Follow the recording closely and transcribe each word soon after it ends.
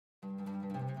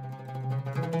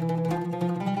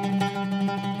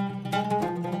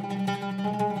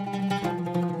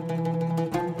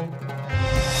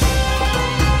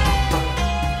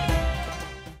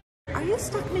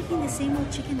same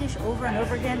old chicken dish over and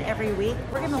over again every week,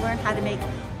 we're going to learn how to make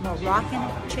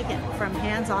Moroccan chicken from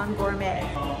Hands On Gourmet.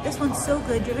 This one's so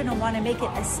good, you're going to want to make it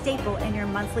a staple in your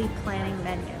monthly planning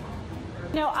menu.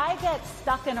 You know, I get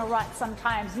stuck in a rut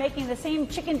sometimes, making the same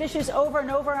chicken dishes over and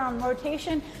over on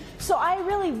rotation. So I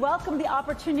really welcome the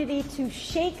opportunity to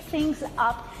shake things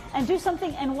up and do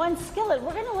something in one skillet.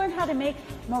 We're going to learn how to make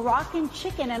Moroccan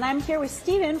chicken, and I'm here with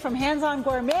Stephen from Hands On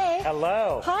Gourmet.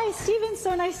 Hello. Hi, Stephen.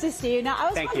 So nice to see you. Now, I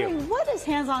was wondering, what is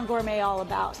Hands On Gourmet all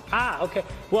about? Okay.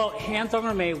 Well, Hands On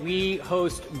Gourmet, we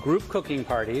host group cooking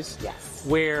parties. Yes.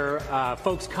 Where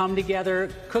folks come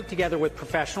together, cook together with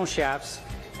professional chefs,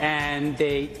 and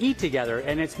they eat together,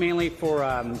 and it's mainly for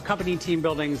company team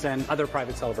buildings and other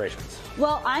private celebrations.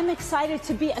 Well, I'm excited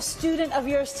to be a student of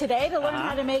yours today to learn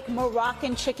how to make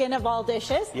Moroccan chicken of all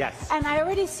dishes. Yes. And I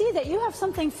already see that you have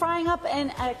something frying up in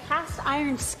a cast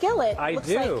iron skillet. I Looks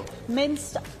do. Like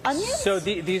minced onions? So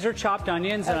these are chopped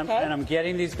onions, and, I'm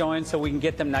getting these going so we can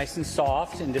get them nice and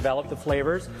soft and develop the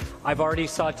flavors. I've already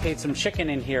sauteed some chicken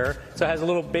in here, so it has a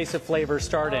little base of flavor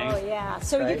starting. Oh, yeah.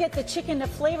 So you get the chicken to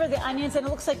flavor the onions, and it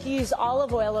looks like you use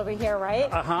olive oil over here, right?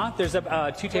 There's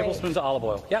 2 tablespoons of olive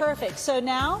oil. Yep. Perfect. So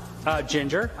now?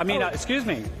 Ginger. Excuse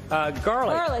me.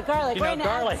 Garlic. Garlic. We're going to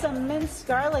add some minced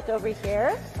garlic over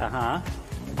here.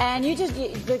 And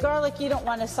the garlic, you don't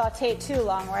want to saute it too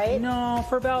long, right? No,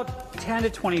 for about 10 to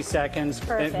 20 seconds.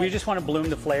 Perfect. We just want to bloom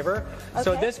the flavor. Okay.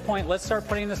 So at this point, let's start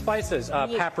putting the spices.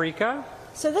 Paprika.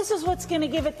 So this is what's going to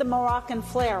give it the Moroccan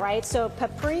flair, right? So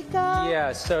paprika.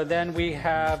 Yeah, so then we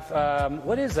have,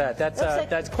 what is that?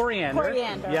 That's coriander.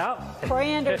 Coriander. Yeah.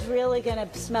 Coriander is really going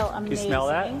to smell amazing. You smell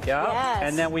that? Yeah. Yes.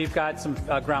 And then we've got some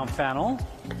ground fennel.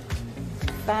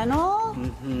 Fennel.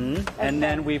 Okay. And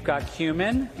then we've got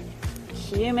cumin.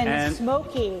 Cumin is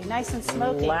smoky, nice and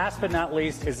smoky. Last but not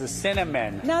least is the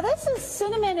cinnamon. Now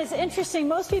cinnamon is interesting.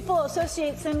 Most people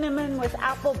associate cinnamon with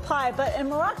apple pie, but in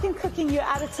Moroccan cooking you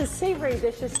add it to savory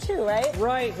dishes too, right?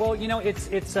 Right. Well, you know, it's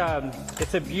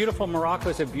a beautiful, Morocco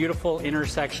is a beautiful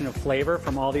intersection of flavor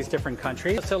from all these different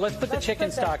countries. So let's put the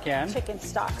chicken stock in. Chicken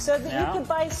stock. So that you can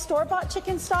buy store-bought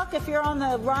chicken stock if you're on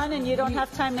the run and you don't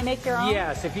have time to make your own?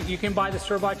 Yes, if you can buy the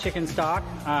store-bought chicken stock.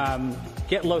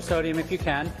 Get low sodium if you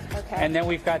can. Okay. And then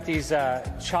we've got these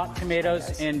chopped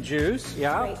tomatoes in juice.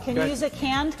 Yeah. Great. Can you use a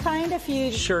canned kind if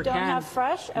you don't have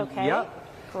fresh? Okay. Yep.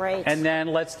 Great. And then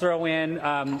let's throw in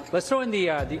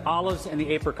the olives and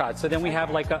the apricots. So then we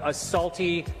have like a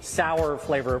salty, sour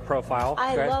flavor profile.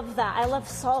 I love that. I love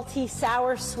salty,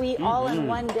 sour, sweet, all in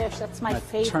one dish. That's my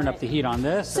favorite. Turn up the heat on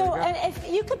this. So, and if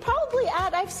you could probably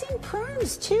add, I've seen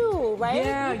prunes too, right?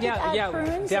 Yeah,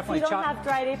 prunes definitely. If you don't have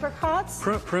dried apricots.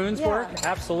 Prunes work,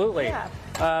 absolutely.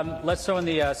 Yeah. Let's throw in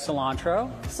the cilantro.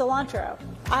 Cilantro.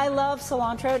 I love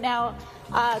cilantro. Now,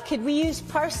 could we use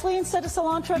parsley instead of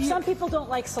cilantro? Some people don't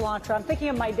like cilantro. I'm thinking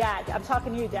of my dad. I'm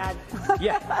talking to you, Dad.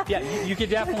 yeah, you could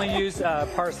definitely use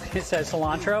parsley instead of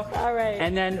cilantro. All right.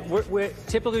 And then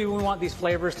typically we want these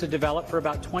flavors to develop for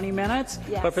about 20 minutes.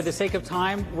 Yes. But for the sake of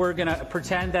time, we're going to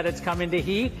pretend that it's coming to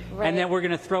heat. Right. And then we're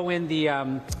going to throw in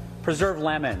the preserved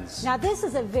lemons. Now this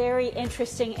is a very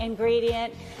interesting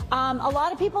ingredient. A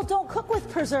lot of people don't cook with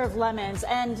preserved lemons,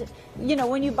 and you know,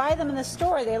 when you buy them in the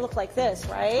store they look like this,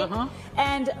 right?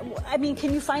 And I mean,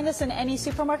 can you find this in any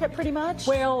supermarket pretty much?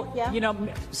 Well, you know,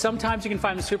 sometimes you can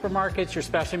find them in supermarkets, your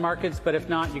specialty markets, but if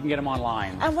not, you can get them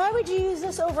online. And why would you use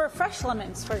this over fresh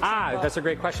lemons, for example? That's a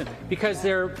great question. Because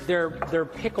they're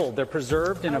pickled, they're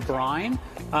preserved in a brine,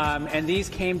 and these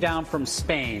came down from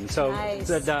Spain. So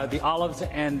the olives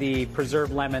and the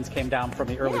preserved lemons came down from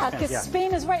the early Spain. Because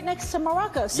Spain is right next to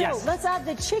Morocco. So let's add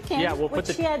the chicken, which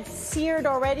she had seared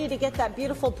already to get that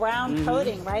beautiful brown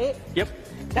coating, right? Yep.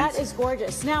 That is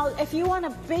gorgeous. Now, if you want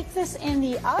to bake this in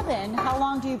the oven, how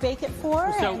long do you bake it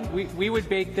for? So we would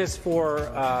bake this for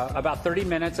about 30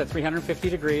 minutes at 350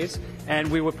 degrees, and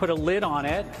we would put a lid on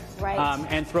it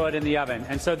and throw it in the oven.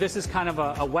 And so this is kind of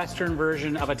a Western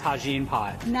version of a tagine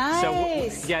pot. Nice.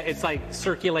 So, it's like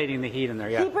circulating the heat in there,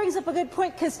 He brings up a good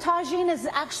point, because tagine is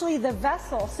actually the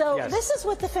vessel. So this is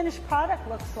what the finished product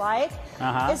looks like.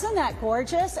 Isn't that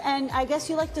gorgeous? And I guess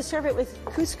you like to serve it with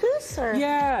couscous? Or?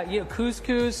 Yeah,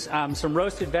 couscous. Some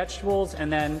roasted vegetables,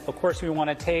 and then of course we want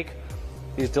to take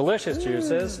these delicious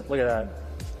juices. Look at that.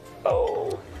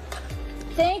 Oh,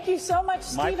 thank you so much,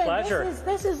 Stephen. My pleasure.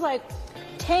 This is like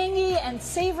tangy and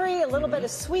savory, a little bit of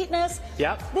sweetness.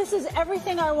 Yep. This is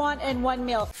everything I want in one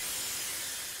meal.